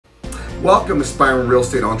Welcome, aspiring real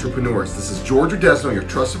estate entrepreneurs. This is Jorge, your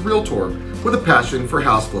trusted realtor with a passion for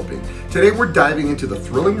house flipping. Today we're diving into the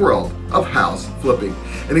thrilling world of house flipping,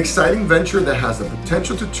 an exciting venture that has the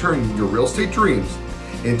potential to turn your real estate dreams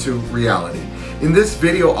into reality. In this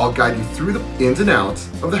video, I'll guide you through the ins and outs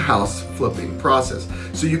of the house flipping process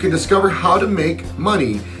so you can discover how to make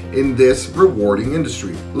money in this rewarding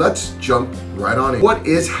industry. Let's jump right on in. What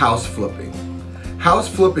is house flipping? House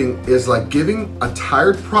flipping is like giving a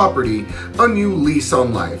tired property a new lease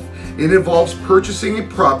on life. It involves purchasing a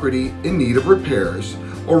property in need of repairs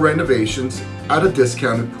or renovations at a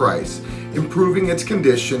discounted price, improving its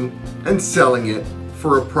condition, and selling it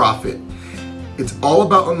for a profit. It's all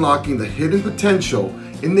about unlocking the hidden potential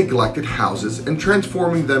in neglected houses and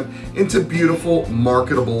transforming them into beautiful,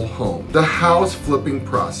 marketable homes. The house flipping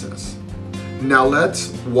process. Now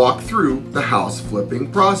let's walk through the house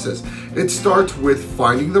flipping process. It starts with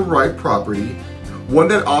finding the right property, one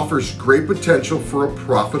that offers great potential for a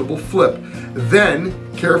profitable flip. Then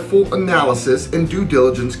careful analysis and due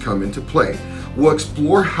diligence come into play. We'll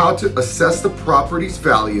explore how to assess the property's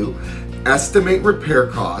value, estimate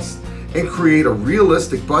repair costs, and create a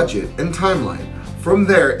realistic budget and timeline. From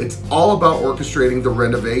there, it's all about orchestrating the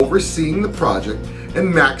renovation, overseeing the project,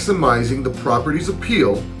 and maximizing the property's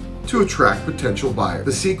appeal to attract potential buyers.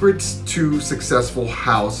 The secrets to successful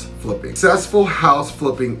house flipping. Successful house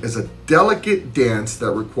flipping is a delicate dance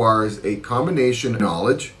that requires a combination of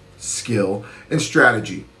knowledge, skill, and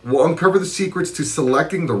strategy. We'll uncover the secrets to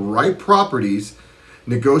selecting the right properties,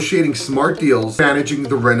 negotiating smart deals, managing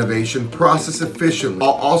the renovation process efficiently.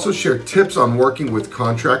 I'll also share tips on working with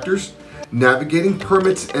contractors, navigating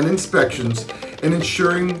permits and inspections, and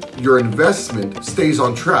ensuring your investment stays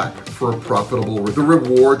on track for a profitable return. The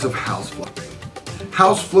rewards of house flipping.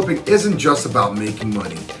 House flipping isn't just about making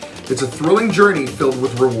money. It's a thrilling journey filled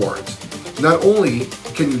with rewards. Not only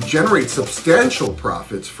can you generate substantial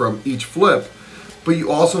profits from each flip, but you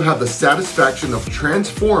also have the satisfaction of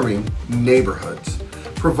transforming neighborhoods,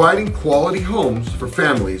 providing quality homes for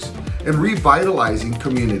families, and revitalizing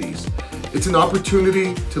communities. It's an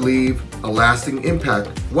opportunity to leave a lasting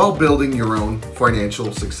impact while building your own financial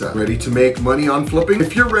success. Ready to make money on flipping?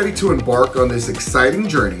 If you're ready to embark on this exciting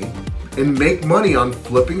journey and make money on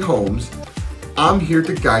flipping homes, I'm here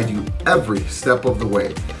to guide you every step of the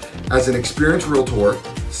way. As an experienced realtor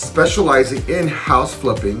specializing in house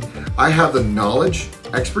flipping, I have the knowledge,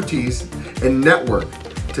 expertise, and network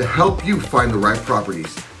to help you find the right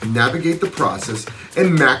properties, navigate the process,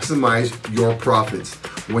 and maximize your profits.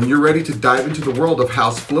 When you're ready to dive into the world of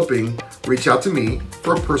house flipping, reach out to me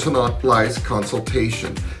for a personalized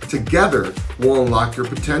consultation. Together, we'll unlock your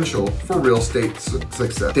potential for real estate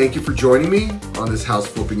success. Thank you for joining me on this house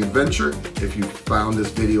flipping adventure. If you found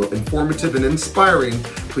this video informative and inspiring,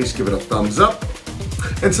 please give it a thumbs up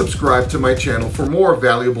and subscribe to my channel for more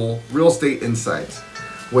valuable real estate insights.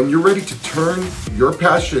 When you're ready to turn your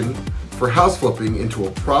passion for house flipping into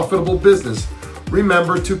a profitable business,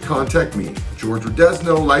 remember to contact me, Jorge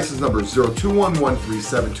Rodezno, license number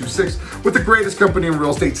 02113726, with the greatest company in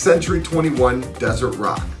real estate, Century 21 Desert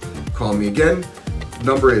Rock. Call me again.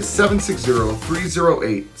 Number is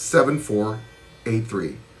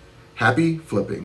 760-308-7483. Happy flipping.